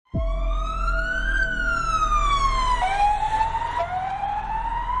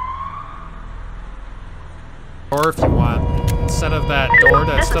Or if you want, instead of that door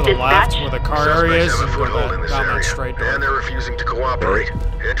that's to the left where the car area is, you go down that straight door. And they're refusing to cooperate.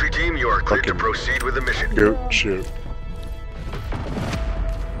 Entry team, you are cleared to proceed with the mission. Shoot.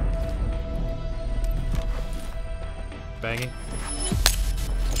 Banging.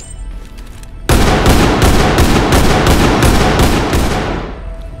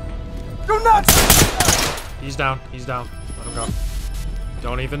 Go nuts! He's down. He's down. Let him go.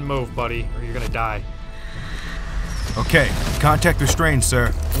 Don't even move, buddy, or you're gonna die. Okay, contact restrained,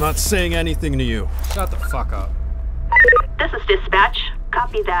 sir. I'm not saying anything to you. Shut the fuck up. This is dispatch.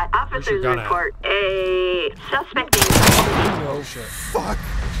 Copy that. Officers report a suspect being... Oh shit. Fuck!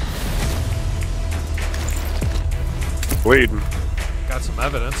 Bleeding. Got some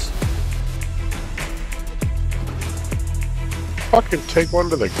evidence. Fucking take one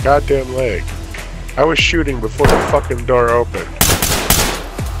to the goddamn leg. I was shooting before the fucking door opened.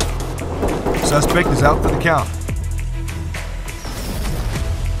 Suspect is out for the count.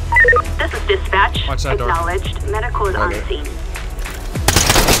 This is dispatch. Watch that door. Acknowledged. Medical is on scene.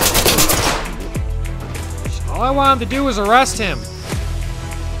 All I wanted to do was arrest him.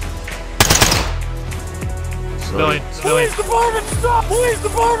 Civilian. Police department, stop! Police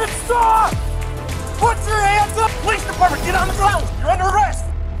department, stop! Put your hands up! Police department, get on the ground! You're under arrest!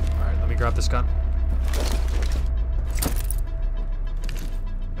 Alright, let me grab this gun.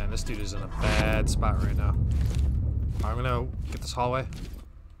 Man, this dude is in a bad spot right now. I'm gonna get this hallway.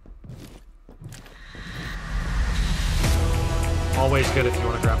 Hallway's good if you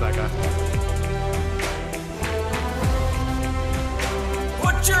want to grab that guy.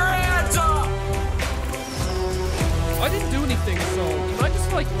 Put your hands up! I didn't do anything, so can I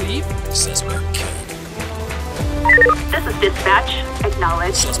just, like, leave? Suspect killed. This is dispatch.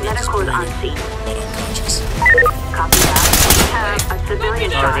 Acknowledged. Medical is on scene. But unconscious. Copy that. We have a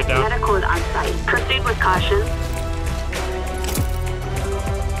civilian Target shot. down. Medical is on site. Proceed with caution.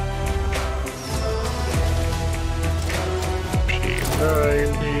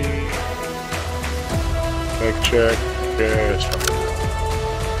 P90. Check. Yes.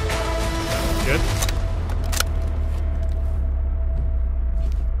 Good?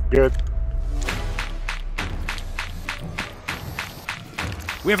 Good.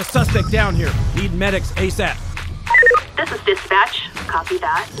 We have a suspect down here. Need medics ASAP. This is dispatch. Copy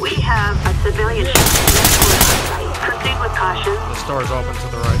that. We have a civilian shot. Medical is on site. Proceed with caution. This door's open to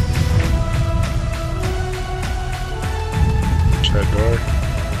the right. Watch that door.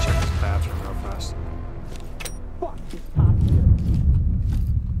 Check this bathroom real fast.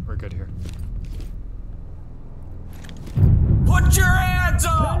 We're good here. Put your hands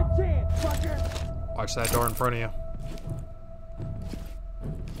up! Watch that door in front of you.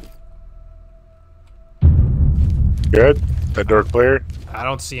 Good. That door clear. I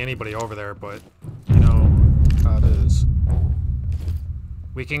don't see anybody over there, but you know how it is.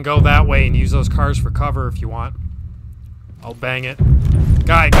 We can go that way and use those cars for cover if you want. I'll bang it.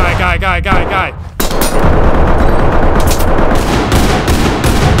 Guy!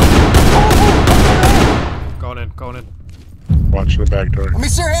 Going in. Watching the back door. Let me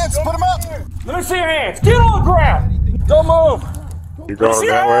see your hands. Put them up. Let me see your hands. Get on the ground. Don't move. You going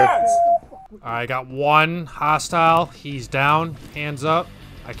that way? I got one hostile. He's down. Hands up.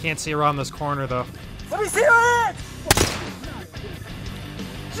 I can't see around this corner though. Let me see your hands.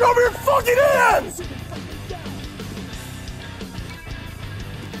 Show me your fucking hands.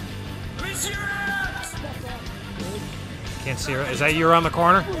 Let me see your hands. Can't see her. Is that you around the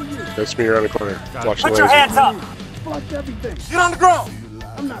corner? That's me around the corner. Got it. Watch the Put your laser. hands up. Get on the ground.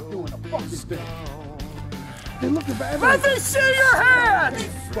 I'm not doing a fucking thing. They're looking for Let evidence. me see your hands.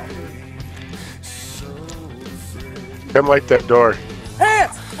 Come light that door.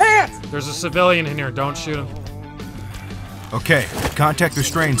 Hands. Hands. There's a civilian in here. Don't shoot him. Okay, contact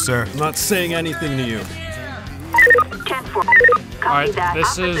restrained, sir. I'm not saying anything to you. 10-4. Alright,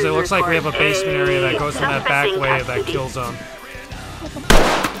 this is, it looks like we have a basement area that goes in that back way of that kill zone.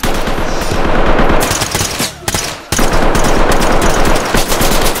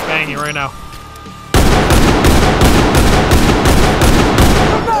 Bang you right now.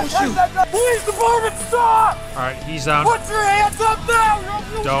 Police department, stop! Alright, he's down. Put your hands up now!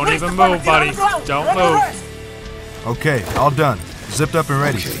 Don't Police even department, move, get on buddy. the ground. Don't You're under move. arrest. Okay, all done. Zipped up and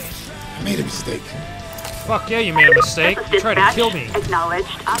ready. Okay, I made a mistake. Fuck yeah, you made a mistake. This is You tried to dispatch. kill me. Acknowledged.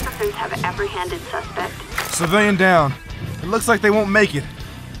 Officers have apprehended suspect. Civilian down. It looks like they won't make it.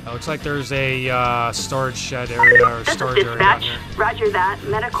 It looks like there's a storage shed area or This is storage area down dispatch. here. Roger that.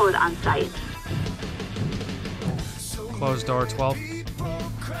 Medical is on site. Closed door 12.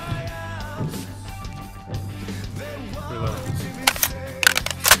 Reload.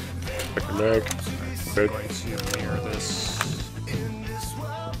 Check the mag. Good. Going to mirror this.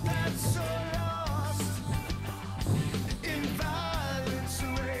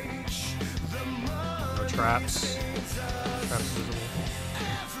 No traps. Traps visible.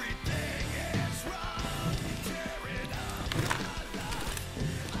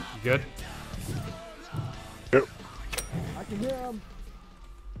 You good? Yep. I can hear him.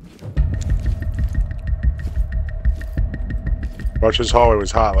 Watch, this hallway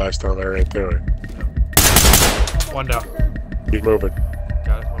was hot last time I ran through it. One down. Keep moving.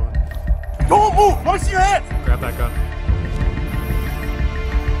 Got it, moving. Don't move! Let me see your hands! Grab that gun.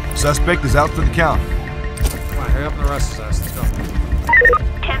 Suspect is out for the count. Come on, hurry up and arrest his ass. Let's go.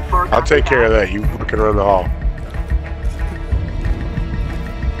 10-4. I'll take care of that. You fucking run the hall.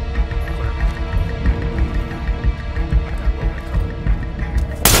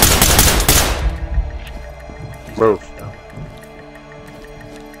 Move.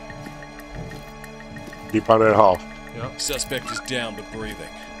 Keep on that hall. Yep. Suspect is down but breathing.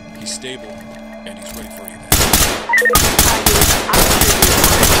 He's stable and he's ready for evac.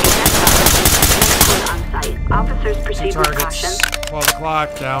 Officers Two proceed with caution. targets. 12 o'clock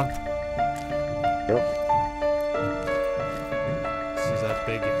down. Yep. This is that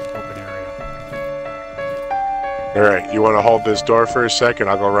big open area. Alright, you want to hold this door for a second?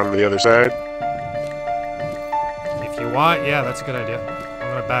 I'll go run to the other side. If you want, yeah, that's a good idea. I'm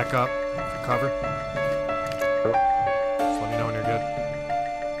gonna back up for cover. Just let me know when you're good.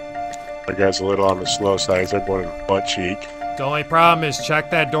 My guy's a little on the slow side. He's like one in the butt cheek. The only problem is check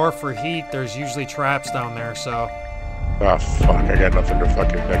that door for heat. There's usually traps down there, so. Oh fuck, I got nothing to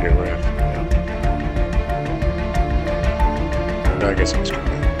fucking beg it with. I guess I'm screwed.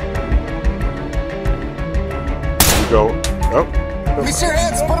 You go. Oh. Let me see your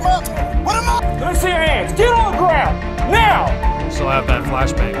hands! Put them up! Put them up! Let me see your hands! Get on the ground! Now! Still have that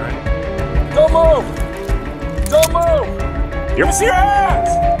flashbang, right? Don't move! Don't move! Yep. Let me see your hands!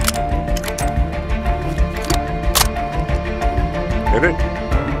 Hit it.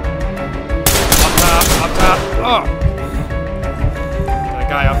 Up top, up top. Oh! That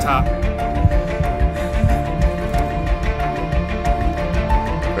guy up top.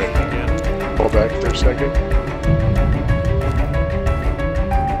 Right. Again. Pull back for a second.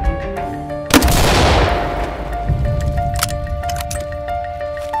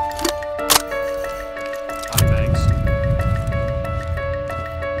 Thanks.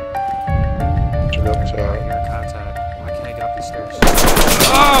 Turn up to. Your contact. Why can't I get up the stairs?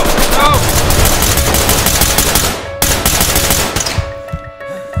 Oh! No!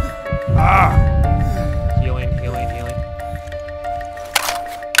 Ah! Healing, healing, healing.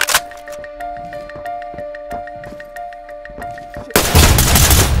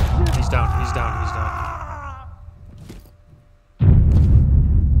 He's down, he's down, he's down.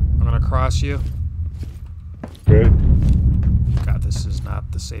 I'm gonna cross you. Good. God, this is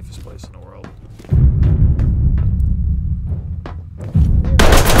not the safest place in the world.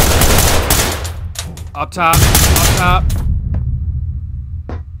 Up top, up top.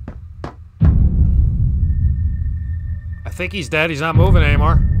 I think he's dead. He's not moving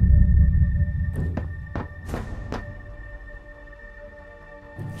anymore.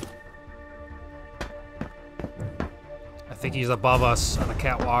 I think he's above us on the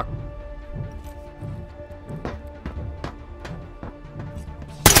catwalk.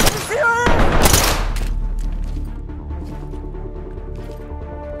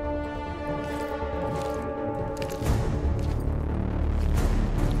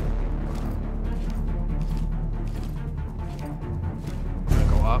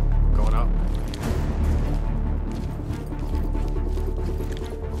 Go up, going up.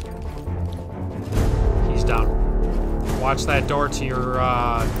 He's down. Watch that door to your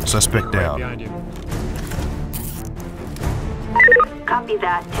Suspect right down. behind you. Copy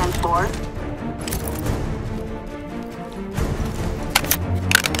that, 10-4.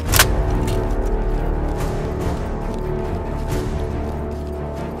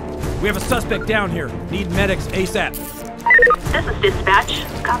 We have a suspect down here. Need medics ASAP. This is dispatch.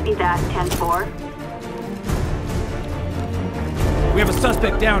 Copy that, 10-4. We have a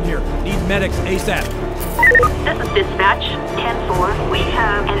suspect down here. Need medics ASAP. This is dispatch, 10-4. We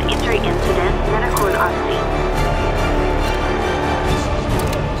have an injury incident. Medical on scene.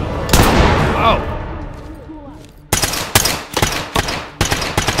 Oh!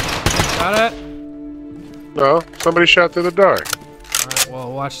 Got it? No, somebody shot through the door. Alright,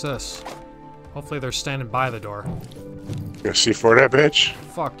 well, watch this. Hopefully they're standing by the door. You gonna C4 that bitch?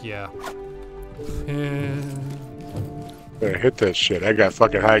 Fuck yeah. Yeah, hit that shit. I got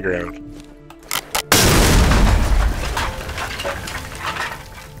fucking high ground.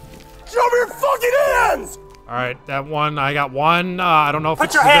 Show me your fucking fucking hands! Alright, that one, I got one. I don't know if Put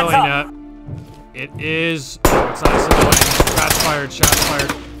it's your hands civilian yet. It is. Oh, it's not a civilian. Shots fired, shots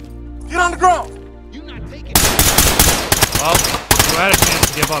fired. Get on the ground! Well, you had a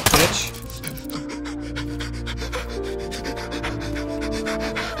chance to give up, bitch.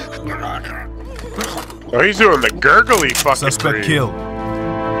 Oh, he's doing the gurgly fucking Suspect breed. killed.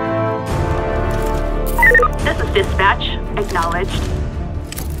 This is dispatch. Acknowledged.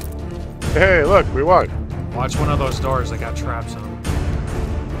 Hey, look, we won. Watch one of those doors that got traps on them.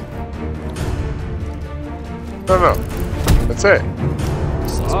 No. That's it.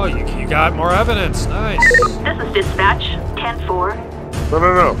 Oh, you got more evidence. Nice. This is dispatch. 10-4.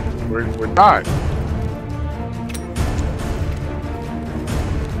 No. We're not.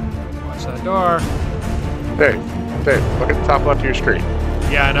 Watch that door. Dave, look at the top left of your screen.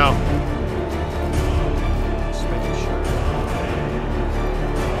 Yeah, I know. Just making sure.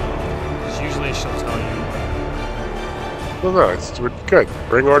 'Cause usually she'll tell you. Well, no, we're good.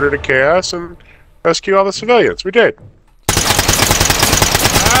 Bring order to chaos and rescue all the civilians. We did.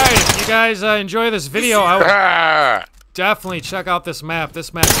 Alright, if you guys enjoy this video, I would Ah! definitely check out this map.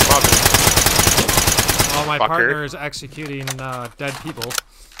 This map is lovely. While my Fucker. partner is executing dead people.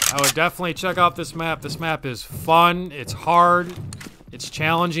 I would definitely check out this map. This map is fun, it's hard, it's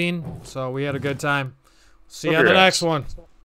challenging, so we had a good time. See you on the Congrats. next one.